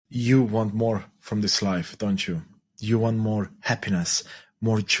You want more from this life, don't you? You want more happiness,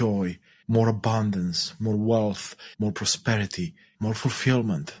 more joy, more abundance, more wealth, more prosperity, more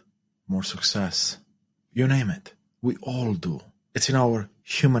fulfillment, more success. You name it. We all do. It's in our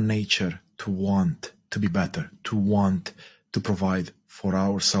human nature to want to be better, to want to provide for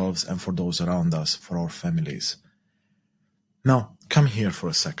ourselves and for those around us, for our families. Now, come here for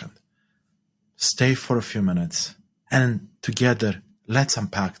a second. Stay for a few minutes, and together, let's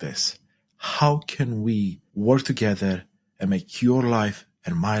unpack this. How can we work together and make your life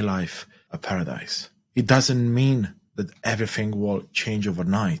and my life a paradise? It doesn't mean that everything will change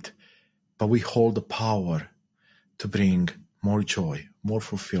overnight, but we hold the power to bring more joy, more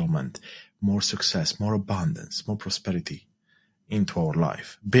fulfillment, more success, more abundance, more prosperity into our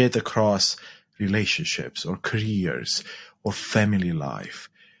life, be it across relationships or careers or family life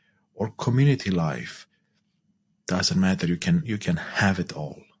or community life. Doesn't matter. You can have it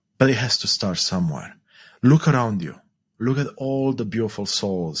all, but it has to start somewhere. Look around you. Look at all the beautiful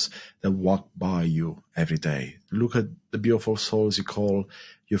souls that walk by you every day. Look at the beautiful souls you call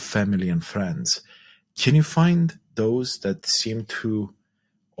your family and friends. Can you find those that seem to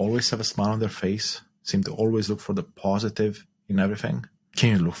always have a smile on their face, seem to always look for the positive in everything?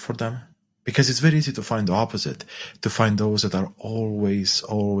 Can you look for them? Because it's very easy to find the opposite, to find those that are always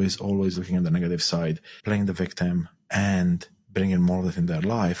looking at the negative side, playing the victim and bringing more of it in their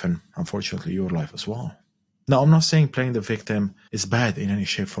life, and unfortunately your life as well. Now, I'm not saying playing the victim is bad in any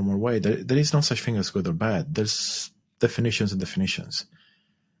shape, form, or way. There is no such thing as good or bad. There's definitions and definitions.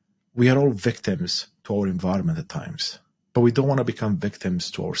 We are all victims to our environment at times, but we don't want to become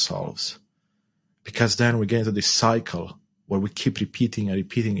victims to ourselves, because then we get into this cycle where we keep repeating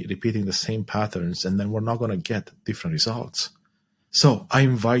the same patterns, and then we're not going to get different results. So I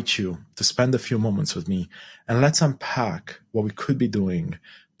invite you to spend a few moments with me, and let's unpack what we could be doing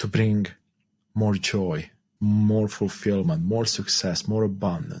to bring more joy, more fulfillment, more success, more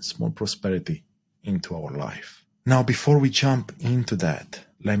abundance, more prosperity into our life. Now, before we jump into that,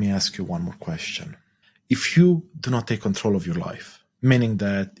 let me ask you one more question. If you do not take control of your life, meaning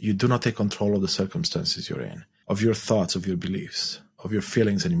that you do not take control of the circumstances you're in, of your thoughts, of your beliefs, of your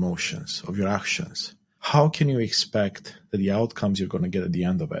feelings and emotions, of your actions, how can you expect that the outcomes you're going to get at the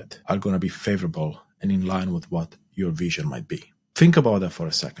end of it are going to be favorable and in line with what your vision might be? Think about that for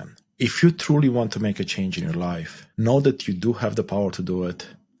a second. If you truly want to make a change in your life, know that you do have the power to do it,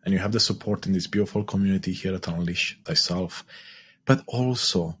 and you have the support in this beautiful community here at Unleash Thyself, but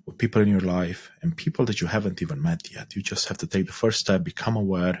also with people in your life and people that you haven't even met yet. You just have to take the first step, become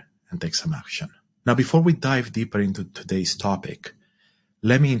aware, and take some action. Now, before we dive deeper into today's topic,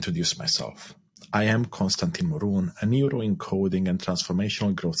 let me introduce myself. I am Konstantin Morun, a neuroencoding and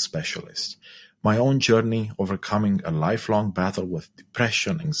transformational growth specialist. My own journey overcoming a lifelong battle with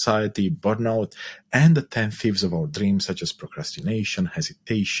depression, anxiety, burnout, and the 10 thieves of our dreams, such as procrastination,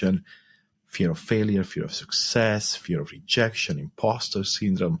 hesitation, fear of failure, fear of success, fear of rejection, imposter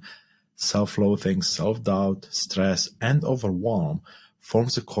syndrome, self-loathing, self-doubt, stress, and overwhelm,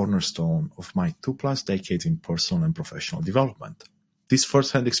 forms the cornerstone of my 2+ decades in personal and professional development. This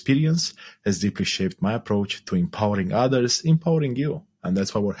first-hand experience has deeply shaped my approach to empowering others, empowering you, and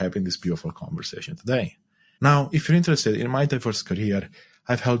that's why we're having this beautiful conversation today. Now, if you're interested in my diverse career,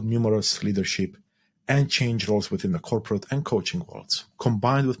 I've held numerous leadership and change roles within the corporate and coaching worlds,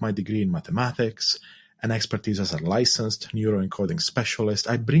 combined with my degree in mathematics and expertise as a licensed neuroencoding specialist.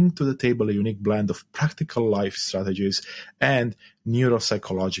 I bring to the table a unique blend of practical life strategies and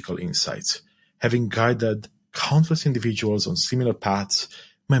neuropsychological insights. Having guided countless individuals on similar paths,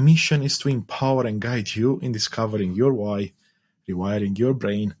 my mission is to empower and guide you in discovering your why, rewiring your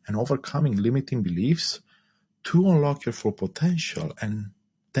brain, and overcoming limiting beliefs to unlock your full potential. And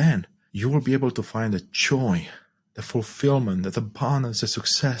then you will be able to find the joy, the fulfillment, the abundance, the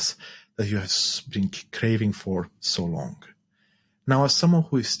success that you have been craving for so long. Now, as someone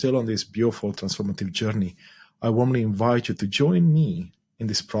who is still on this beautiful transformative journey, I warmly invite you to join me in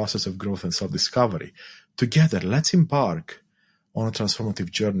this process of growth and self-discovery. Together, let's embark on a transformative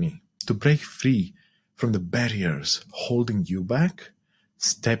journey to break free from the barriers holding you back,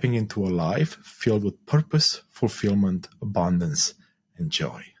 stepping into a life filled with purpose, fulfillment, abundance, and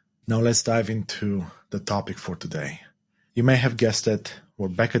joy. Now let's dive into the topic for today. You may have guessed it, we're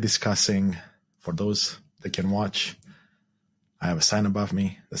back at discussing, for those that can watch, I have a sign above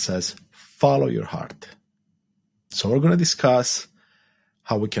me that says, follow your heart. So we're going to discuss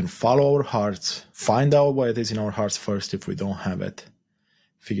how we can follow our hearts, find out what it is in our hearts first if we don't have it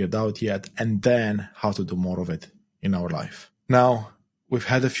figured out yet, and then how to do more of it in our life. Now, we've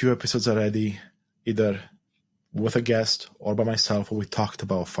had a few episodes already, either with a guest or by myself, we talked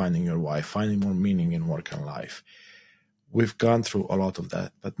about finding your why, finding more meaning in work and life. We've gone through a lot of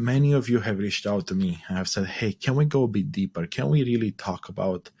that, but many of you have reached out to me and have said, hey, can we go a bit deeper? Can we really talk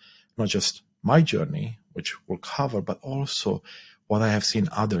about not just my journey, which we'll cover, but also what I have seen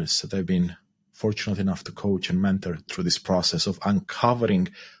others that I've been fortunate enough to coach and mentor through this process of uncovering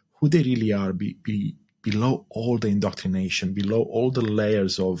who they really are below all the indoctrination, below all the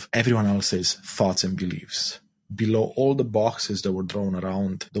layers of everyone else's thoughts and beliefs, below all the boxes that were thrown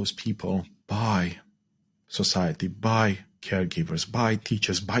around those people by society, by caregivers, by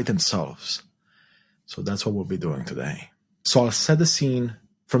teachers, by themselves. So that's what we'll be doing today. So I'll set the scene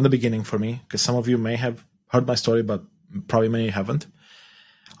from the beginning for me, because some of you may have heard my story, but probably many haven't.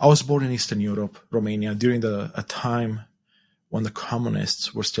 I was born in Eastern Europe, Romania, during a time when the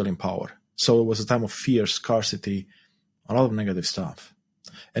communists were still in power. So it was a time of fear, scarcity, a lot of negative stuff.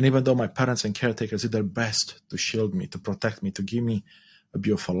 And even though my parents and caretakers did their best to shield me, to protect me, to give me a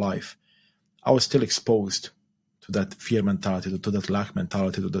beautiful life, I was still exposed to that fear mentality, to that lack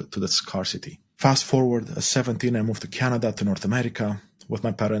mentality, to that scarcity. Fast forward, at 17, I moved to Canada, to North America, with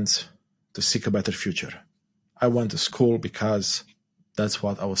my parents to seek a better future. I went to school because that's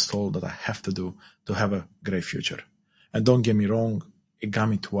what I was told that I have to do to have a great future. And don't get me wrong, it got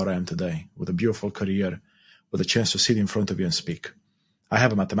me to where I am today, with a beautiful career, with a chance to sit in front of you and speak. I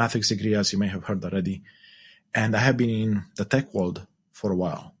have a mathematics degree, as you may have heard already, and I have been in the tech world for a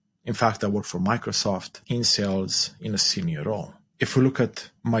while. In fact, I work for Microsoft in sales in a senior role. If we look at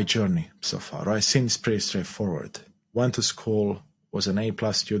my journey so far, right, seems pretty straightforward. Went to school, was an A+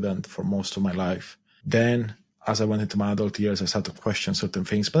 student for most of my life. Then, as I went into my adult years, I started to question certain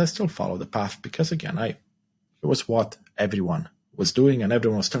things, but I still followed the path because, again, it was what everyone was doing, and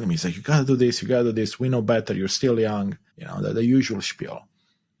everyone was telling me, it's like, you gotta do this, we know better, you're still young, the usual spiel.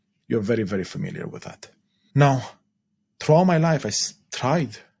 You're very, very familiar with that. Now, throughout my life, I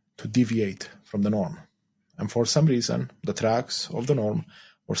tried to deviate from the norm. And for some reason, the tracks of the norm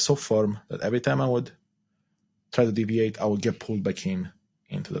were so firm that every time I would try to deviate, I would get pulled back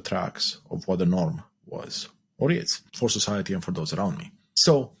into the tracks of what the norm was or is for society and for those around me.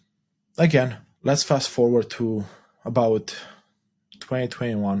 So, again, let's fast forward to about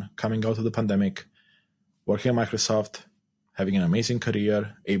 2021, coming out of the pandemic, working at Microsoft, having an amazing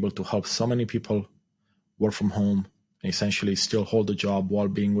career, able to help so many people work from home, and essentially still hold a job while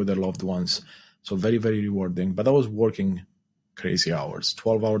being with their loved ones. So very, very rewarding. But I was working crazy hours,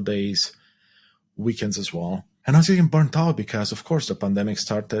 12-hour days, weekends as well. And I was getting burnt out because, of course, the pandemic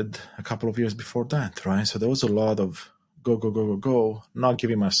started a couple of years before that, right? So there was a lot of go, not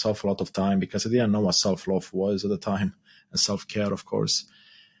giving myself a lot of time because I didn't know what self-love was at the time, and self-care, of course.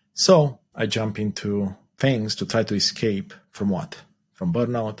 So I jumped into things to try to escape from what? From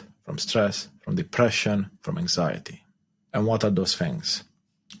burnout, from stress, from depression, from anxiety. And what are those things?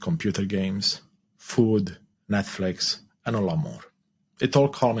 Computer games, food, Netflix, and a lot more. It all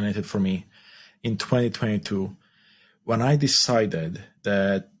culminated for me in 2022 when I decided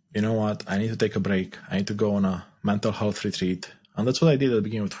that, you know what, I need to take a break. I need to go on a mental health retreat. And that's what I did at the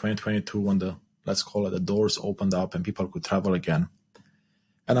beginning of 2022 when let's call it, the doors opened up and people could travel again.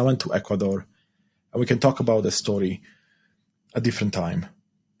 And I went to Ecuador. And we can talk about the story a different time.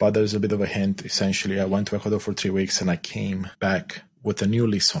 But there's a bit of a hint. Essentially, I went to Ecuador for 3 weeks and I came back with a new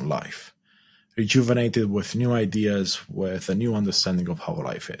lease on life. Rejuvenated with new ideas, with a new understanding of how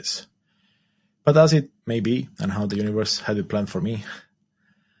life is. But as it may be, and how the universe had it planned for me,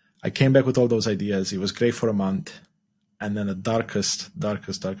 I came back with all those ideas. It was great for a month. And then the darkest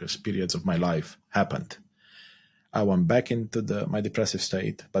periods of my life happened. I went back into my depressive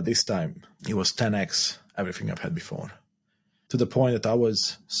state, but this time it was 10x everything I've had before. To the point that I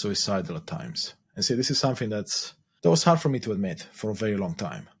was suicidal at times. And see, this is something that was hard for me to admit for a very long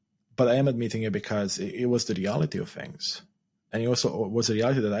time. But I am admitting it because it was the reality of things. And it also was a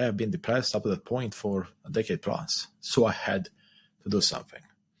reality that I have been depressed up to that point for a decade plus. So I had to do something.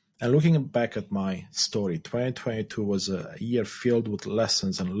 And looking back at my story, 2022 was a year filled with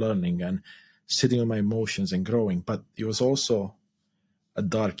lessons and learning and sitting on my emotions and growing. But it was also a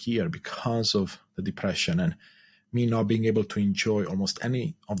dark year because of the depression and me not being able to enjoy almost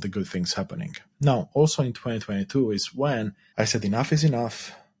any of the good things happening. Now, also in 2022 is when I said enough is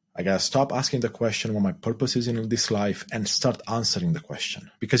enough. I gotta stop asking the question what my purpose is in this life and start answering the question.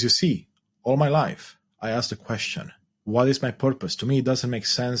 Because you see, all my life, I asked the question, what is my purpose? To me, it doesn't make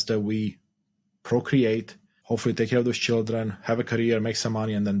sense that we procreate, hopefully take care of those children, have a career, make some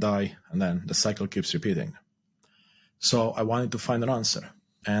money, and then die, and then the cycle keeps repeating. So I wanted to find an answer,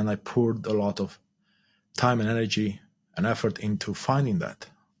 and I poured a lot of time and energy and effort into finding that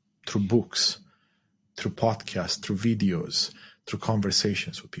through books, through podcasts, through videos, through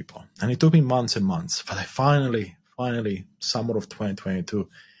conversations with people. And it took me months and months, but I finally, summer of 2022,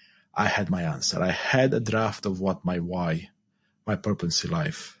 I had my answer. I had a draft of what my why, my purpose in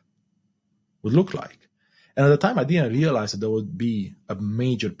life would look like. And at the time, I didn't realize that there would be a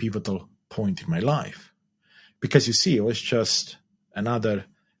major pivotal point in my life. Because you see, it was just another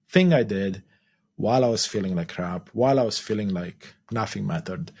thing I did while I was feeling like crap, while I was feeling like nothing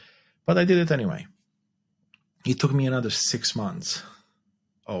mattered. But I did it anyway. It took me another 6 months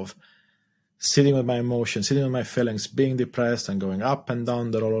of sitting with my emotions, sitting with my feelings, being depressed and going up and down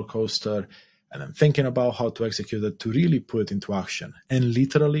the roller coaster, and then thinking about how to execute it to really put it into action. And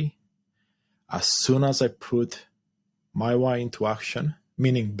literally, as soon as I put my why into action,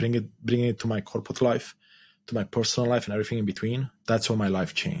 meaning bringing it to my corporate life, to my personal life and everything in between, that's when my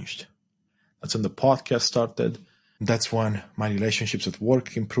life changed. That's when the podcast started. That's when my relationships at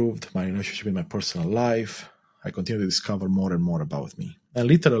work improved, my relationship with my personal life. I continued to discover more and more about me. And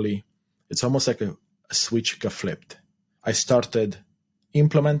literally, it's almost like a switch got flipped. I started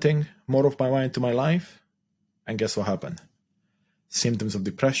implementing more of my why into my life, and guess what happened? Symptoms of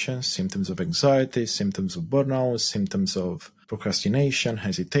depression, symptoms of anxiety, symptoms of burnout, symptoms of procrastination,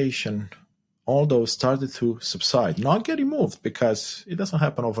 hesitation, all those started to subside, not get removed because it doesn't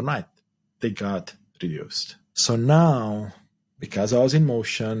happen overnight. They got reduced. So now, because I was in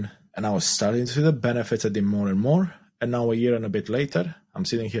motion and I was starting to see the benefits, I did more and more. And now a year and a bit later, I'm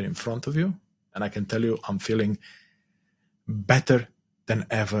sitting here in front of you and I can tell you I'm feeling better than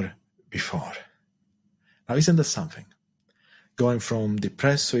ever before. Now, isn't that something? Going from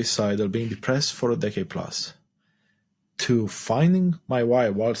depressed, suicidal, being depressed for a decade plus, to finding my why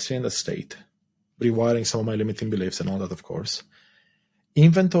while still in that state, rewiring some of my limiting beliefs and all that, of course,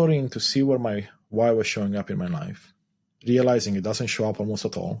 inventorying to see where my why was showing up in my life, realizing it doesn't show up almost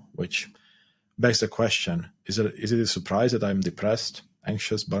at all, which begs the question, is it a surprise that I'm depressed,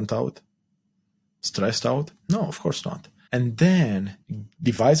 anxious, burnt out, stressed out? No, of course not. And then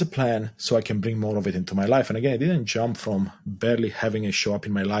devise a plan so I can bring more of it into my life. And again, I didn't jump from barely having it show up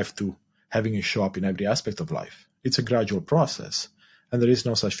in my life to having it show up in every aspect of life. It's a gradual process. And there is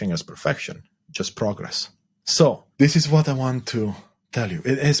no such thing as perfection, just progress. So this is what I want to tell you.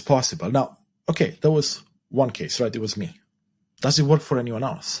 It is possible. Now, okay, that was one case, right? It was me. Does it work for anyone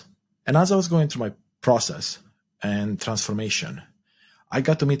else? And as I was going through my process and transformation, I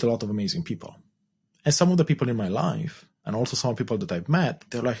got to meet a lot of amazing people. And some of the people in my life, and also some people that I've met,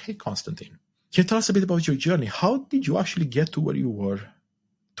 they're like, hey, Konstantin, can you tell us a bit about your journey? How did you actually get to where you were,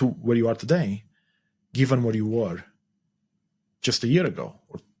 to where you are today, given where you were just a year ago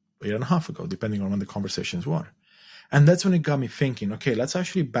or a year and a half ago, depending on when the conversations were? And that's when it got me thinking, okay, let's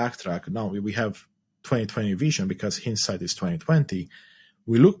actually backtrack. Now we have 2020 vision because hindsight is 2020.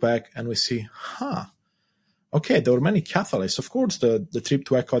 We look back and we see, okay, there were many catalysts. Of course, the trip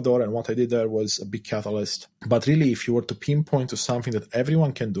to Ecuador and what I did there was a big catalyst. But really, if you were to pinpoint to something that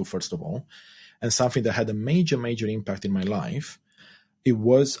everyone can do, first of all, and something that had a major, major impact in my life, it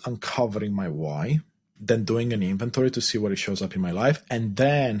was uncovering my why, then doing an inventory to see where it shows up in my life, and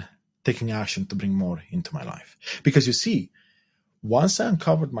then taking action to bring more into my life. Because you see, once I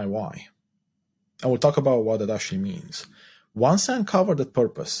uncovered my why, and we'll talk about what that actually means. Once I uncovered that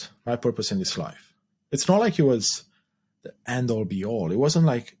purpose, my purpose in this life, it's not like it was the end all be all. It wasn't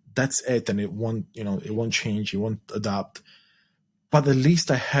like that's it and it won't change, it won't adapt. But at least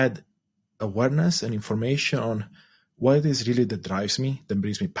I had awareness and information on what it is really that drives me, that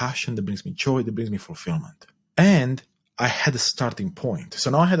brings me passion, that brings me joy, that brings me fulfillment. And I had a starting point. So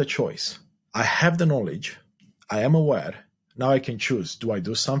now I had a choice. I have the knowledge. I am aware. Now I can choose. Do I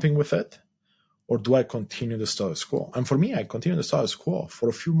do something with it? Or do I continue the status quo? And for me, I continued the status quo for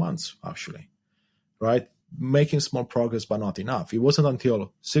a few months, actually, right? Making small progress, but not enough. It wasn't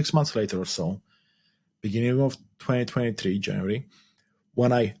until 6 months later or so, beginning of 2023, January,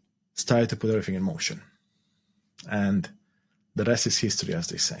 when I started to put everything in motion. And the rest is history, as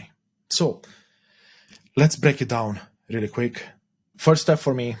they say. So let's break it down really quick. First step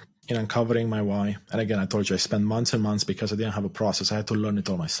for me in uncovering my why. And again, I told you I spent months and months because I didn't have a process. I had to learn it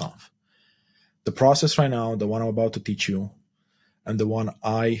all myself. The process right now, the one I'm about to teach you, and the one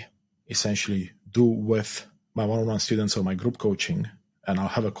I essentially do with my one-on-one students or my group coaching, and I'll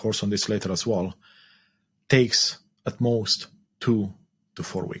have a course on this later as well, takes at most 2 to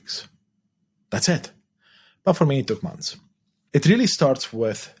 4 weeks. That's it. But for me, it took months. It really starts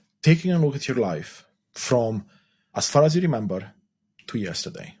with taking a look at your life from as far as you remember to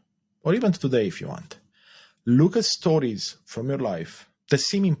yesterday, or even to today if you want. Look at stories from your life that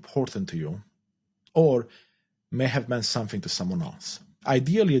seem important to you, or may have meant something to someone else.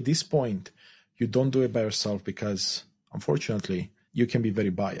 Ideally, at this point, you don't do it by yourself because, unfortunately, you can be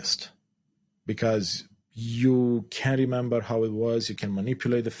very biased because you can't remember how it was. You can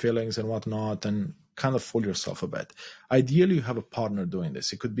manipulate the feelings and whatnot and kind of fool yourself a bit. Ideally, you have a partner doing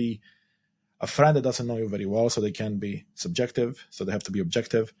this. It could be a friend that doesn't know you very well, so they can be subjective, so they have to be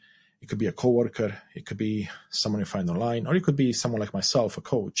objective. It could be a coworker. It could be someone you find online, or it could be someone like myself, a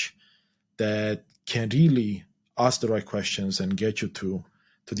coach, that can really ask the right questions and get you to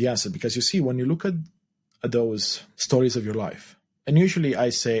the answer. Because you see, when you look at those stories of your life, and usually I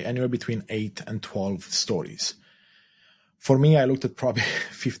say anywhere between 8 and 12 stories. For me, I looked at probably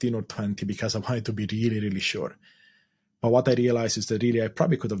 15 or 20 because I wanted to be really, really sure. But what I realized is that really I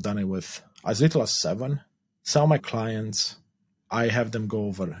probably could have done it with as little as 7. Some of my clients, I have them go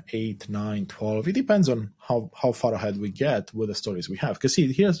over 8, 9, 12. It depends on how far ahead we get with the stories we have. Because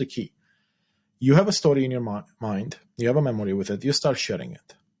see, here's the key. You have a story in your mind. You have a memory with it. You start sharing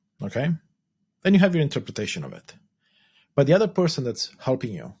it. Okay? Then you have your interpretation of it. But the other person that's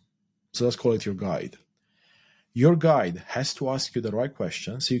helping you, so let's call it your guide. Your guide has to ask you the right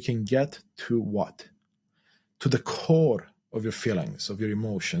questions so you can get to what? To the core of your feelings, of your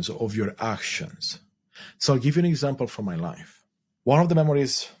emotions, of your actions. So I'll give you an example from my life. One of the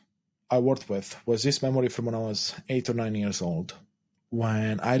memories I worked with was this memory from when I was 8 or 9 years old,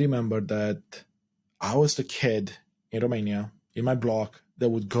 when I remember that I was the kid in Romania, in my block, that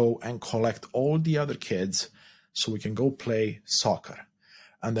would go and collect all the other kids so we can go play soccer.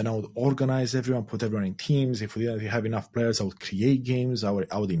 And then I would organize everyone, put everyone in teams. If we didn't have enough players, I would create games, I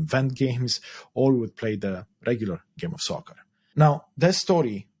would invent games, or we would play the regular game of soccer. Now, that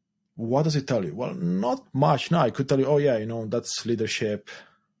story, what does it tell you? Well, not much. No, I could tell you, oh yeah, that's leadership,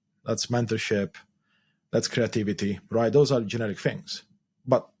 that's mentorship, that's creativity, right? Those are generic things,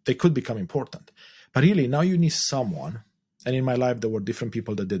 but they could become important. But really, now you need someone, and in my life, there were different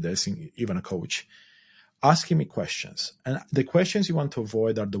people that did this, even a coach, asking me questions. And the questions you want to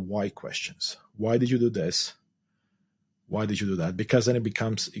avoid are the why questions. Why did you do this? Why did you do that? Because then it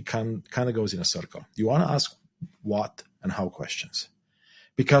kind of goes in a circle. You want to ask what and how questions,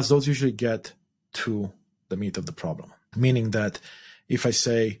 because those usually get to the meat of the problem. Meaning that if I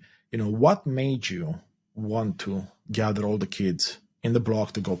say, what made you want to gather all the kids in the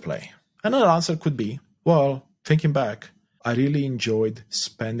block to go play? Another answer could be, well, thinking back, I really enjoyed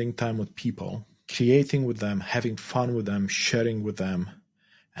spending time with people, creating with them, having fun with them, sharing with them,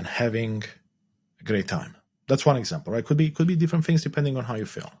 and having a great time. That's one example, right? Could be different things depending on how you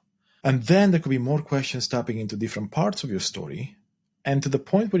feel. And then there could be more questions tapping into different parts of your story, and to the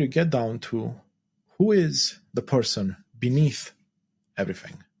point where you get down to who is the person beneath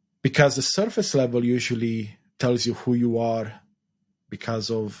everything. Because the surface level usually tells you who you are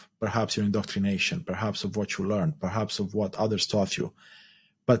because of perhaps your indoctrination, perhaps of what you learned, perhaps of what others taught you.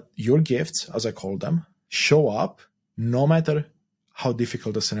 But your gifts, as I call them, show up no matter how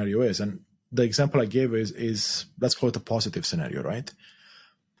difficult the scenario is. And the example I gave is let's call it a positive scenario, right?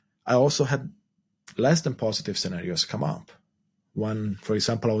 I also had less than positive scenarios come up. When, for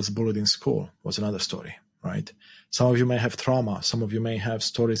example, I was bullied in school was another story, right? Some of you may have trauma. Some of you may have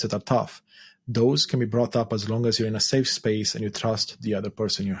stories that are tough. Those can be brought up as long as you're in a safe space and you trust the other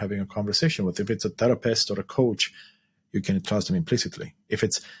person you're having a conversation with. If it's a therapist or a coach, you can trust them implicitly. If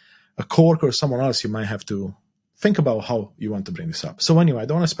it's a coworker or someone else, you might have to think about how you want to bring this up. So anyway, I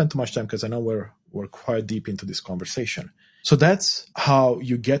don't want to spend too much time because I know we're quite deep into this conversation. So that's how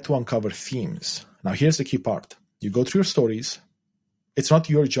you get to uncover themes. Now, here's the key part. You go through your stories. It's not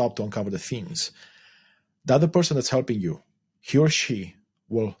your job to uncover the themes. The other person that's helping you, he or she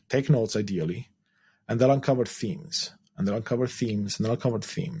will take notes ideally, and they'll uncover themes, and they'll uncover themes, and they'll uncover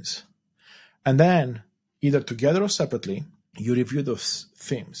themes. And then, either together or separately, you review those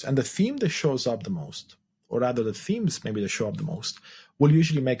themes. And the theme that shows up the most, or rather the themes maybe that show up the most, will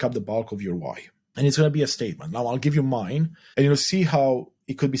usually make up the bulk of your why. And it's going to be a statement. Now, I'll give you mine, and you'll see how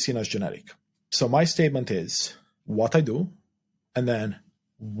it could be seen as generic. So my statement is what I do, and then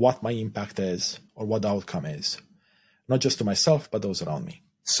what my impact is, or what the outcome is. Not just to myself, but those around me.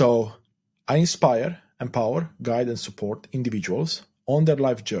 So I inspire, empower, guide, and support individuals on their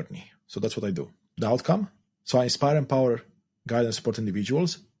life journey. So that's what I do. The outcome? So I inspire, empower, guide, and support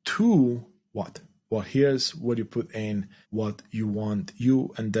individuals to what? Well, here's where you put in what you want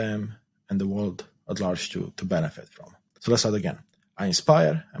you and them and the world at large to benefit from. So let's start again. I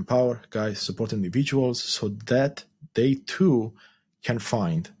inspire, empower, guide, support individuals so that they too can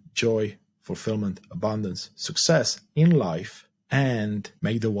find joy, fulfillment, abundance, success in life, and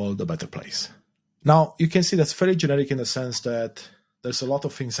make the world a better place. Now, you can see that's very generic in the sense that there's a lot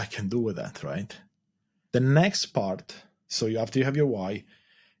of things I can do with that, right? The next part, so after you have your why,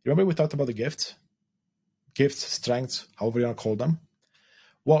 Remember we talked about the gifts, strengths, however you want to call them?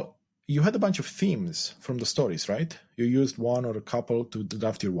 Well, you had a bunch of themes from the stories, right? You used one or a couple to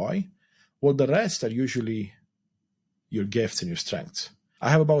draft your why. Well, the rest are usually your gifts and your strengths. I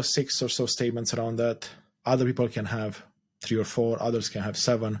have about 6 or so statements around that. Other people can have 3 or 4, others can have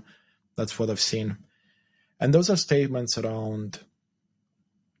 7. That's what I've seen. And those are statements around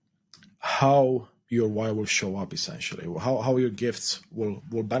how your why will show up, essentially, how your gifts will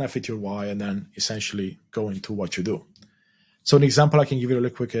benefit your why, and then essentially go into what you do. So an example I can give you really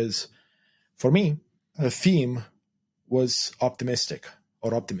quick is, for me, the theme was optimistic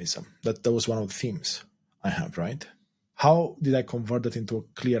or optimism. That was one of the themes I have, right? How did I convert that into a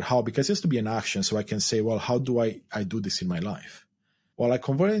clear how? Because it has to be an action, so I can say, well, how do I do this in my life? Well, I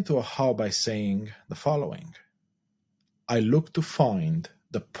converted it into a how by saying the following. I look to find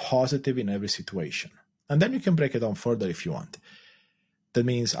the positive in every situation. And then you can break it down further if you want. That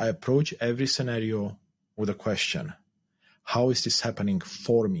means I approach every scenario with a question. How is this happening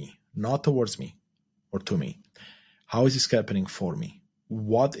for me? Not towards me or to me. How is this happening for me?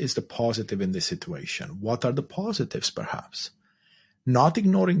 What is the positive in this situation? What are the positives, perhaps? Not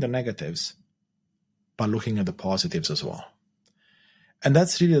ignoring the negatives, but looking at the positives as well. And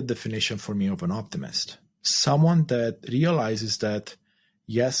that's really the definition for me of an optimist. Someone that realizes that,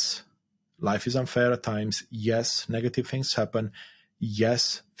 yes, life is unfair at times. Yes, negative things happen.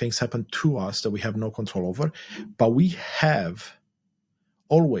 Yes, things happen to us that we have no control over. But we have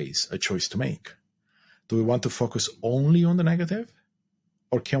always a choice to make. Do we want to focus only on the negative?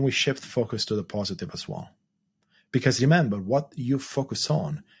 Or can we shift focus to the positive as well? Because remember, what you focus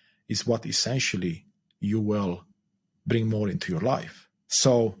on is what essentially you will bring more into your life.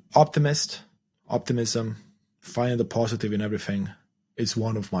 So optimism, finding the positive in everything is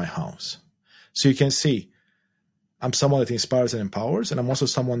one of my hows. So you can see, I'm someone that inspires and empowers, and I'm also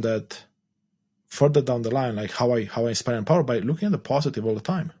someone that further down the line, like how I inspire and empower by looking at the positive all the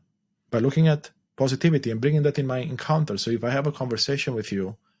time, by looking at positivity and bringing that in my encounter. So if I have a conversation with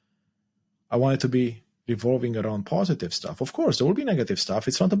you, I want it to be revolving around positive stuff. Of course, there will be negative stuff.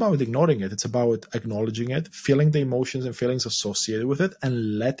 It's not about ignoring it. It's about acknowledging it, feeling the emotions and feelings associated with it,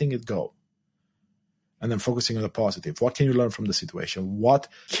 and letting it go. And then focusing on the positive. What can you learn from the situation? What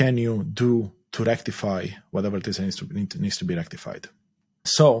can you do to rectify whatever it is that needs to be rectified?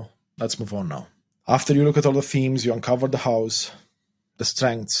 So let's move on now. After you look at all the themes, you uncover the hows, the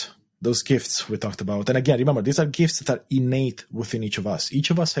strengths, those gifts we talked about. And again, remember, these are gifts that are innate within each of us.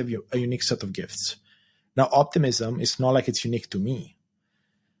 Each of us have a unique set of gifts. Now, optimism is not like it's unique to me.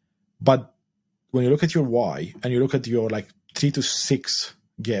 But when you look at your why and you look at your 3 to 6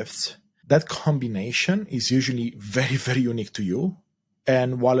 gifts, that combination is usually very, very unique to you.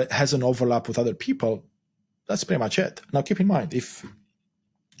 And while it has an overlap with other people, that's pretty much it. Now, keep in mind, if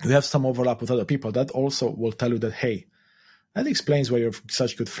you have some overlap with other people, that also will tell you that, hey, that explains why you're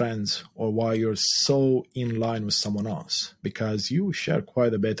such good friends or why you're so in line with someone else, because you share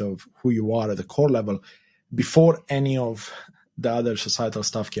quite a bit of who you are at the core level before any of the other societal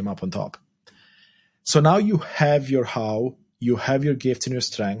stuff came up on top. So now you have your how, you have your gifts and your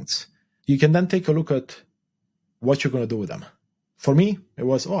strengths. You can then take a look at what you're going to do with them. For me, it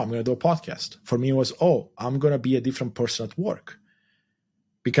was, I'm going to do a podcast. For me, it was, I'm going to be a different person at work.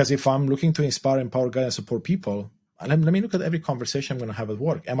 Because if I'm looking to inspire, empower, guide, and support people, let me look at every conversation I'm going to have at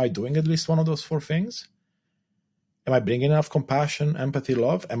work. Am I doing at least one of those 4 things? Am I bringing enough compassion, empathy,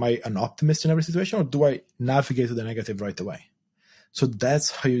 love? Am I an optimist in every situation? Or do I navigate to the negative right away? So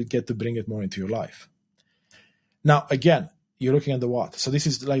that's how you get to bring it more into your life. Now, again, you're looking at the what. So this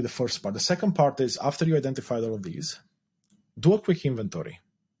is like the first part. The second part is, after you identified all of these, do a quick inventory.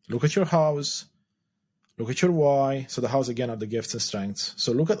 Look at your hows. Look at your why. So the hows, again, are the gifts and strengths.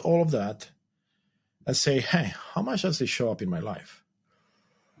 So look at all of that and say, hey, how much does this show up in my life?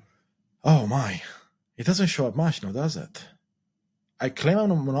 Oh my, it doesn't show up much now, does it? I claim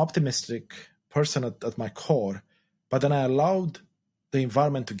I'm an optimistic person at my core, but then I allowed the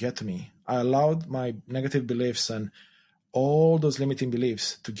environment to get to me. I allowed my negative beliefs and all those limiting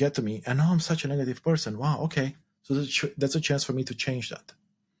beliefs to get to me, and now I'm such a negative person. Wow, okay. So that's a chance for me to change that.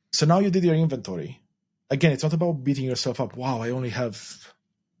 So now you did your inventory. Again, it's not about beating yourself up. Wow, I only have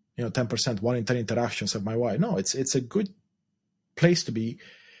 10%, 1 in 10 interactions of my why. No, it's a good place to be,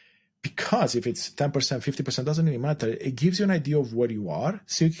 because if it's 10%, 50%, doesn't really matter. It gives you an idea of where you are,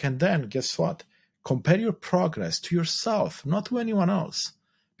 so you can then, guess what? Compare your progress to yourself, not to anyone else.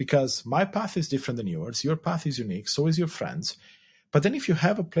 Because my path is different than yours. Your path is unique. So is your friends. But then if you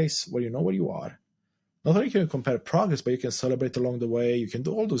have a place where you know where you are, not only can you compare progress, but you can celebrate along the way. You can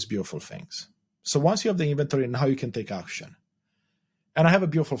do all those beautiful things. So once you have the inventory, now you can take action. And I have a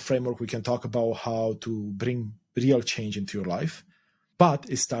beautiful framework. We can talk about how to bring real change into your life. But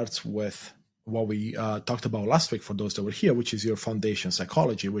it starts with what we talked about last week for those that were here, which is your foundation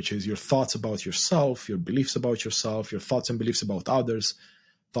psychology, which is your thoughts about yourself, your beliefs about yourself, your thoughts and beliefs about others,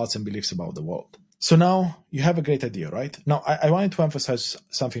 thoughts and beliefs about the world. So now you have a great idea, right? Now, I wanted to emphasize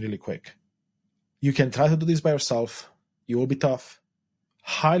something really quick. You can try to do this by yourself. It will be tough.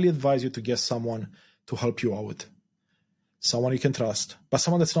 Highly advise you to get someone to help you out. Someone you can trust, but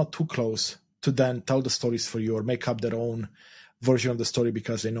someone that's not too close to then tell the stories for you or make up their own version of the story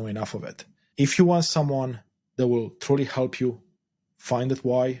because they know enough of it. If you want someone that will truly help you find that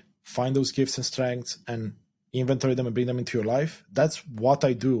why, find those gifts and strengths and inventory them and bring them into your life, that's what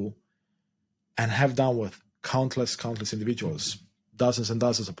I do and have done with countless individuals, dozens and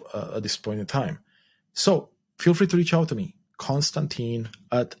dozens at this point in time. So feel free to reach out to me,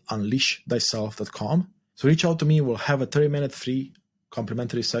 Konstantin@unleashthyself.com. So reach out to me. We'll have a 30-minute free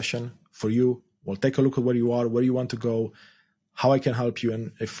complimentary session for you. We'll take a look at where you are, where you want to go, how I can help you.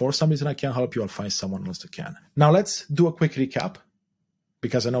 And if for some reason I can't help you, I'll find someone else that can. Now let's do a quick recap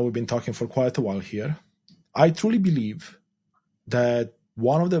because I know we've been talking for quite a while here. I truly believe that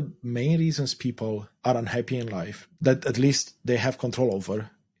one of the main reasons people are unhappy in life, that at least they have control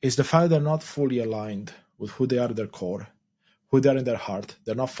over, is the fact they're not fully aligned with who they are at their core, who they are in their heart.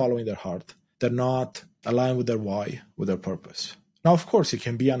 They're not following their heart. They're not aligned with their why, with their purpose. Now, of course, you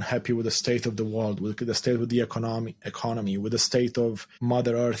can be unhappy with the state of the world, with the state of the economy, with the state of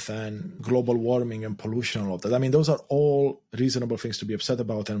Mother Earth and global warming and pollution and all of that. I mean, those are all reasonable things to be upset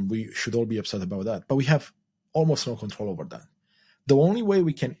about, and we should all be upset about that. But we have almost no control over that. The only way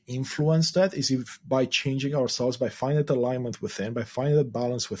we can influence that is by changing ourselves, by finding that alignment within, by finding that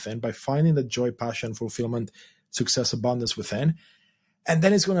balance within, by finding that joy, passion, fulfillment, success, abundance within. And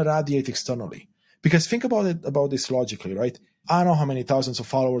then it's going to radiate externally. Because think about this logically, right? I don't know how many thousands of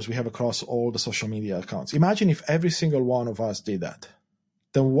followers we have across all the social media accounts. Imagine if every single one of us did that.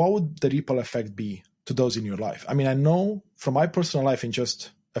 Then what would the ripple effect be to those in your life? I mean, I know from my personal life in just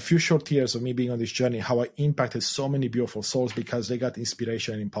a few short years of me being on this journey, how I impacted so many beautiful souls because they got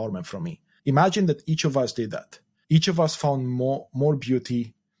inspiration and empowerment from me. Imagine that each of us did that. Each of us found more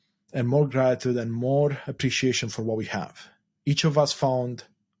beauty and more gratitude and more appreciation for what we have. Each of us found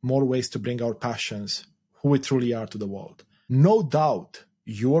more ways to bring our passions, who we truly are, to the world. No doubt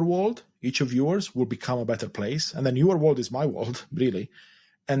your world, each of yours, will become a better place. And then your world is my world, really.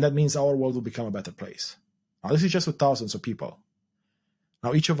 And that means our world will become a better place. Now, this is just with thousands of people.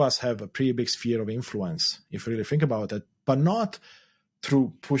 Now, each of us have a pretty big sphere of influence, if you really think about it, but not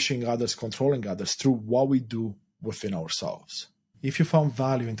through pushing others, controlling others, through what we do within ourselves. If you found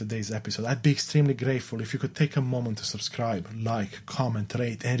value in today's episode, I'd be extremely grateful if you could take a moment to subscribe, like, comment,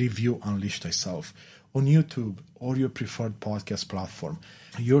 rate, and review Unleash Thyself on YouTube or your preferred podcast platform.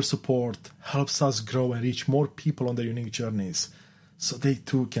 Your support helps us grow and reach more people on their unique journeys so they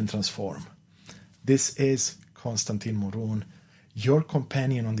too can transform. This is Konstantin Morun, your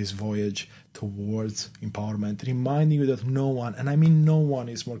companion on this voyage towards empowerment, reminding you that no one, and I mean no one,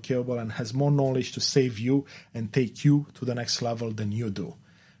 is more capable and has more knowledge to save you and take you to the next level than you do.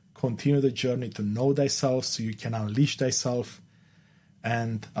 Continue the journey to know thyself so you can unleash thyself.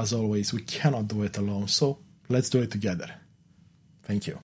 And as always, we cannot do it alone, so let's do it together. Thank you.